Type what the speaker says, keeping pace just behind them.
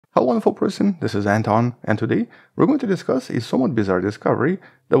Hello wonderful person, this is Anton, and today we're going to discuss a somewhat bizarre discovery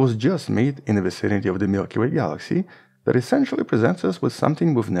that was just made in the vicinity of the Milky Way galaxy that essentially presents us with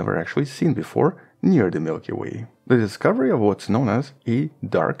something we've never actually seen before near the Milky Way. The discovery of what's known as a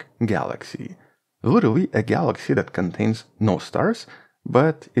dark galaxy. Literally a galaxy that contains no stars,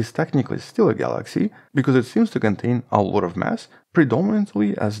 but is technically still a galaxy because it seems to contain a lot of mass,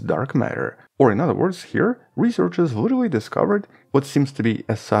 predominantly as dark matter. Or in other words, here, researchers literally discovered what seems to be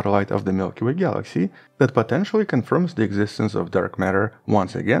a satellite of the Milky Way galaxy that potentially confirms the existence of dark matter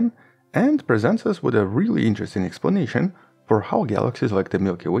once again, and presents us with a really interesting explanation for how galaxies like the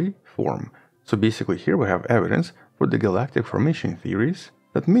Milky Way form. So basically here we have evidence for the galactic formation theories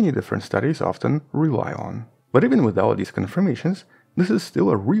that many different studies often rely on. But even without these confirmations, this is still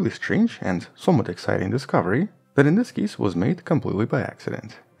a really strange and somewhat exciting discovery that in this case was made completely by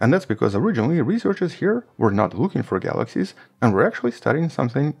accident. And that's because originally researchers here were not looking for galaxies and were actually studying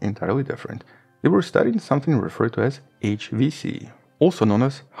something entirely different. They were studying something referred to as HVC, also known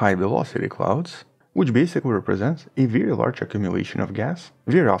as high velocity clouds, which basically represents a very large accumulation of gas,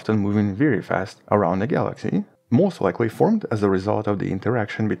 very often moving very fast around a galaxy, most likely formed as a result of the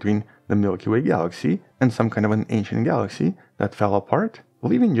interaction between the Milky Way galaxy and some kind of an ancient galaxy that fell apart,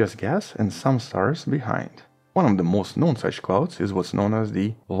 leaving just gas and some stars behind. One of the most known such clouds is what's known as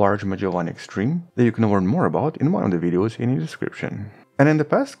the Large Magellanic Stream that you can learn more about in one of the videos in the description. And in the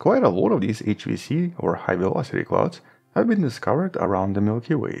past, quite a lot of these HVC or high velocity clouds have been discovered around the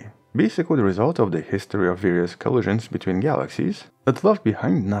Milky Way. Basically the result of the history of various collisions between galaxies that left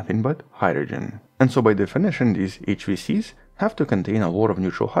behind nothing but hydrogen. And so by definition these HVCs have to contain a lot of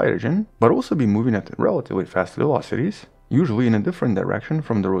neutral hydrogen, but also be moving at relatively fast velocities, usually in a different direction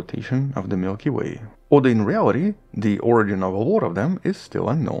from the rotation of the Milky Way. Although in reality, the origin of a lot of them is still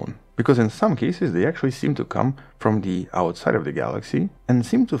unknown, because in some cases they actually seem to come from the outside of the galaxy and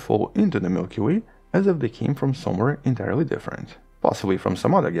seem to fall into the Milky Way as if they came from somewhere entirely different. Possibly from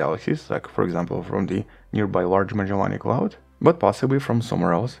some other galaxies, like for example from the nearby Large Magellanic Cloud, but possibly from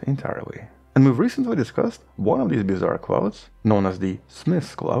somewhere else entirely. And we've recently discussed one of these bizarre clouds, known as the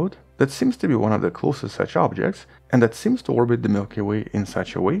Smith's Cloud, that seems to be one of the closest such objects, and that seems to orbit the Milky Way in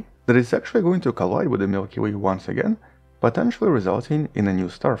such a way that it's actually going to collide with the Milky Way once again, potentially resulting in a new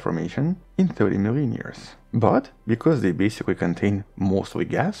star formation in 30 million years. But because they basically contain mostly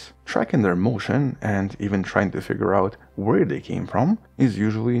gas, tracking their motion and even trying to figure out where they came from is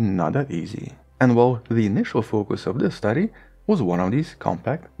usually not that easy. And while the initial focus of this study was one of these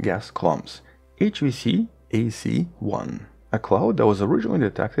compact gas clumps, HVC AC1, a cloud that was originally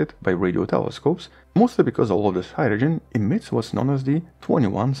detected by radio telescopes, mostly because all of this hydrogen emits what's known as the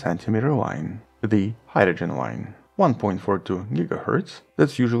 21 centimeter line, the hydrogen line. 1.42 GHz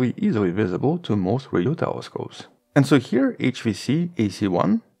that's usually easily visible to most radio telescopes. And so here HVC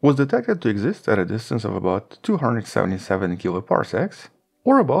AC1 was detected to exist at a distance of about 277 kiloparsecs,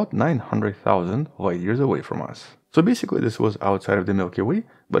 or about 900,000 light years away from us. So basically this was outside of the Milky Way,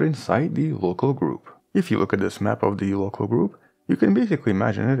 but inside the local group. If you look at this map of the local group, you can basically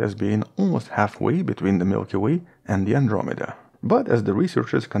imagine it as being almost halfway between the Milky Way and the Andromeda. But as the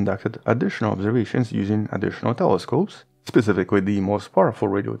researchers conducted additional observations using additional telescopes, specifically the most powerful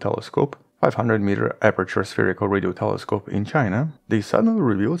radio telescope, 500-meter aperture spherical radio telescope in China, they suddenly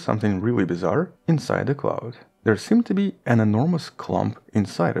revealed something really bizarre inside the cloud. There seemed to be an enormous clump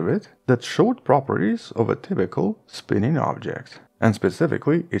inside of it that showed properties of a typical spinning object. And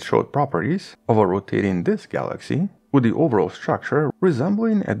specifically, it showed properties of a rotating disk galaxy, with the overall structure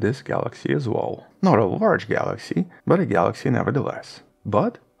resembling a disk galaxy as well. Not a large galaxy, but a galaxy nevertheless.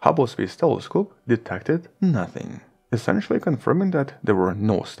 But Hubble Space Telescope detected nothing, essentially confirming that there were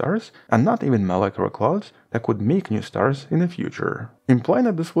no stars and not even molecular clouds that could make new stars in the future, implying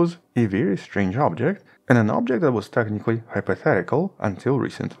that this was a very strange object and an object that was technically hypothetical until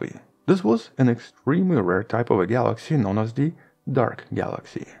recently. This was an extremely rare type of a galaxy known as the dark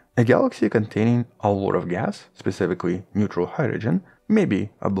galaxy. A galaxy containing a lot of gas, specifically neutral hydrogen, maybe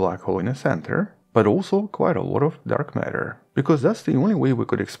a black hole in the center, but also quite a lot of dark matter. Because that's the only way we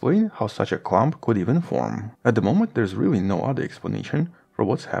could explain how such a clump could even form. At the moment there's really no other explanation for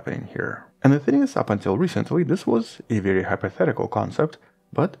what's happening here. And the thing is, up until recently this was a very hypothetical concept,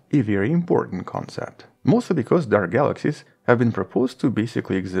 but a very important concept. Mostly because dark galaxies have been proposed to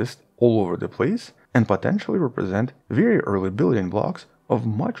basically exist all over the place and potentially represent very early building blocks of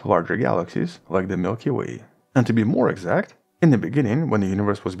much larger galaxies like the Milky Way. And to be more exact, in the beginning, when the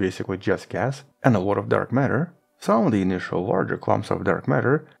universe was basically just gas and a lot of dark matter, some of the initial larger clumps of dark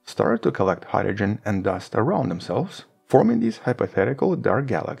matter started to collect hydrogen and dust around themselves, forming these hypothetical dark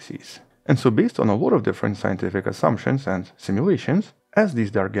galaxies. And so based on a lot of different scientific assumptions and simulations, As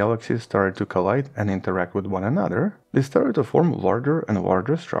these dark galaxies started to collide and interact with one another, they started to form larger and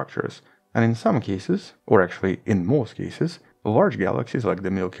larger structures, and in some cases, or actually in most cases, large galaxies like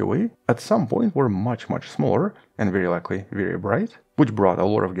the Milky Way at some point were much smaller and very likely very bright, which brought a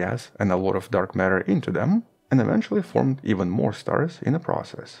lot of gas and a lot of dark matter into them, and eventually formed even more stars in the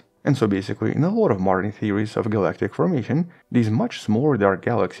process. And so basically, in a lot of modern theories of galactic formation, these much smaller dark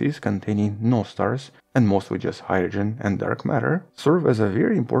galaxies containing no stars and mostly just hydrogen and dark matter serve as a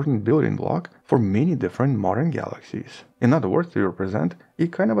very important building block for many different modern galaxies. In other words, they represent a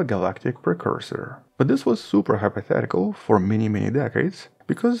kind of a galactic precursor. But this was super hypothetical for many decades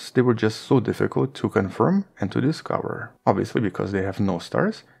because they were just so difficult to confirm and to discover. Obviously because they have no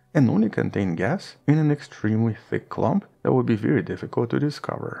stars and only contain gas in an extremely thick clump that would be very difficult to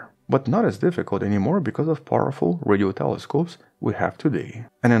discover. But not as difficult anymore because of powerful radio telescopes we have today.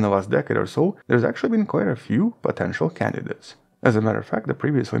 And in the last decade or so, there's actually been quite a few potential candidates. As a matter of fact, the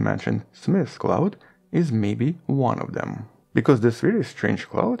previously mentioned Smith's cloud is maybe one of them. Because this very strange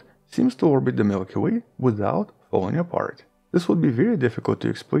cloud seems to orbit the Milky Way without falling apart. This would be very difficult to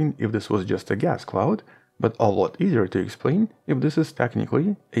explain if this was just a gas cloud, but a lot easier to explain if this is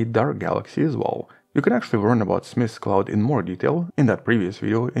technically a dark galaxy as well. You can actually learn about Smith's cloud in more detail in that previous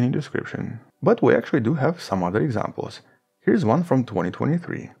video in the description. But we actually do have some other examples. Here's one from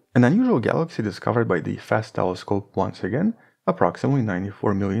 2023. An unusual galaxy discovered by the FAST telescope once again, approximately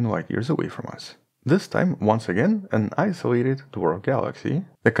 94 million light-years away from us. This time, once again, an isolated dwarf galaxy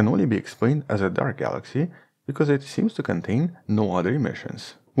that can only be explained as a dark galaxy because it seems to contain no other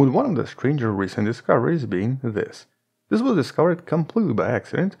emissions. With one of the stranger recent discoveries being this. This was discovered completely by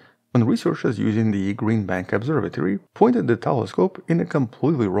accident when researchers using the Green Bank Observatory pointed the telescope in a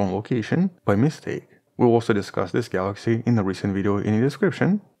completely wrong location by mistake. We'll also discuss this galaxy in a recent video in the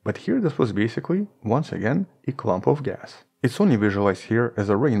description, but here this was basically, once again, a clump of gas. It's only visualized here as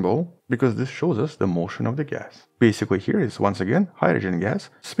a rainbow because this shows us the motion of the gas. Basically here is once again hydrogen gas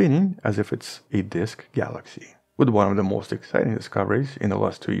spinning as if it's a disk galaxy. With one of the most exciting discoveries in the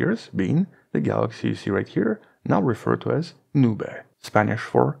last 2 years being the galaxy you see right here, now referred to as Nube, Spanish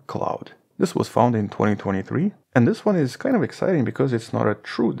for cloud. This was found in 2023, and this one is kind of exciting because it's not a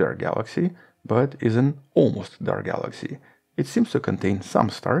true dark galaxy, but is an almost dark galaxy. It seems to contain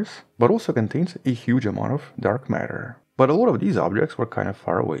some stars, but also contains a huge amount of dark matter. But a lot of these objects were kind of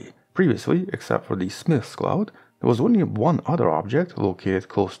far away. Previously, except for the Smith's cloud, there was only one other object located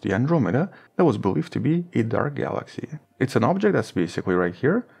close to Andromeda that was believed to be a dark galaxy. It's an object that's basically right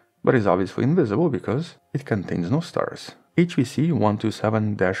here, but is obviously invisible because it contains no stars. HVC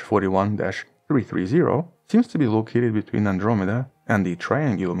 127-41-330 seems to be located between Andromeda and the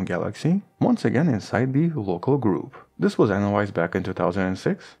Triangulum galaxy, once again inside the local group. This was analyzed back in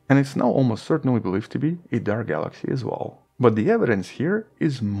 2006, and it's now almost certainly believed to be a dark galaxy as well. But the evidence here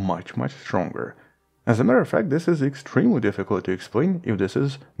is much stronger. As a matter of fact, this is extremely difficult to explain if this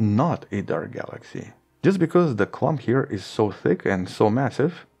is not a dark galaxy. Just because the clump here is so thick and so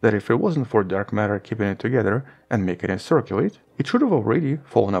massive that if it wasn't for dark matter keeping it together and making it circulate, it should have already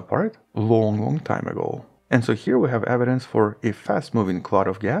fallen apart long time ago. And so here we have evidence for a fast-moving cloud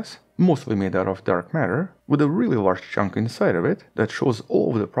of gas, mostly made out of dark matter, with a really large chunk inside of it that shows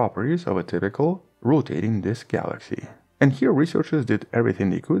all of the properties of a typical rotating disk galaxy. And here researchers did everything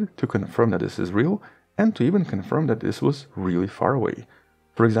they could to confirm that this is real and to even confirm that this was really far away.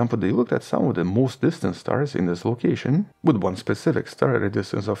 For example, they looked at some of the most distant stars in this location, with one specific star at a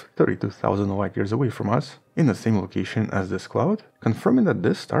distance of 32,000 light-years away from us, in the same location as this cloud, confirming that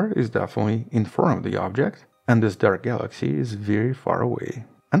this star is definitely in front of the object, and this dark galaxy is very far away.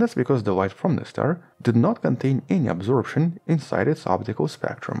 And that's because the light from the star did not contain any absorption inside its optical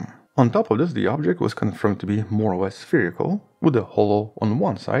spectrum. On top of this, the object was confirmed to be more or less spherical, with a hollow on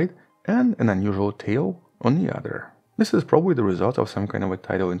one side and an unusual tail on the other. This is probably the result of some kind of a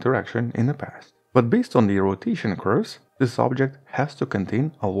tidal interaction in the past. But based on the rotation curves, this object has to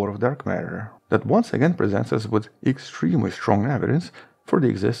contain a lot of dark matter. That once again presents us with extremely strong evidence for the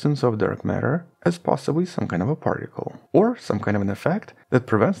existence of dark matter as possibly some kind of a particle, or some kind of an effect that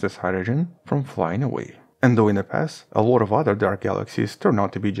prevents this hydrogen from flying away. And though in the past, a lot of other dark galaxies turn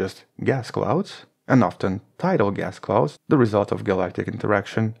out to be just gas clouds, and often tidal gas clouds, the result of galactic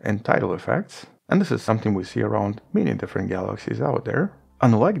interaction and tidal effects, and this is something we see around many different galaxies out there,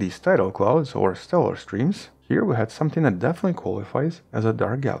 unlike these tidal clouds or stellar streams, here we had something that definitely qualifies as a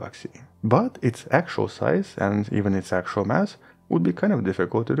dark galaxy. But its actual size and even its actual mass would be kind of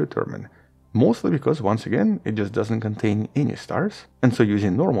difficult to determine. Mostly because, once again, it just doesn't contain any stars, and so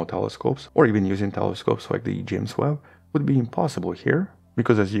using normal telescopes, or even using telescopes like the James Webb, would be impossible here,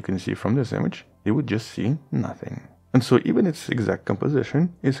 because as you can see from this image, you would just see nothing. and so even its exact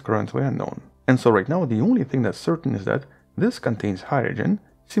composition is currently unknown. And so right now the only thing that's certain is that this contains hydrogen,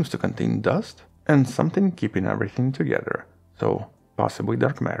 seems to contain dust, and something keeping everything together, so possibly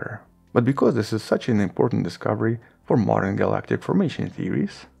dark matter. But because this is such an important discovery for modern galactic formation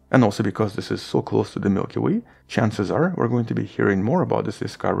theories, and also because this is so close to the Milky Way, chances are we're going to be hearing more about this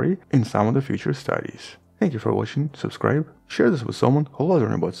discovery in some of the future studies. Thank you for watching, subscribe, share this with someone who loves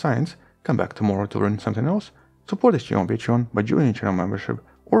learning about science, come back tomorrow to learn something else, support this channel on Patreon by joining channel membership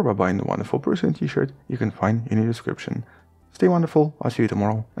or by buying the Wonderful Person t-shirt you can find in the description. Stay wonderful, I'll see you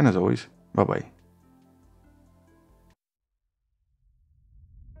tomorrow, and as always, bye bye.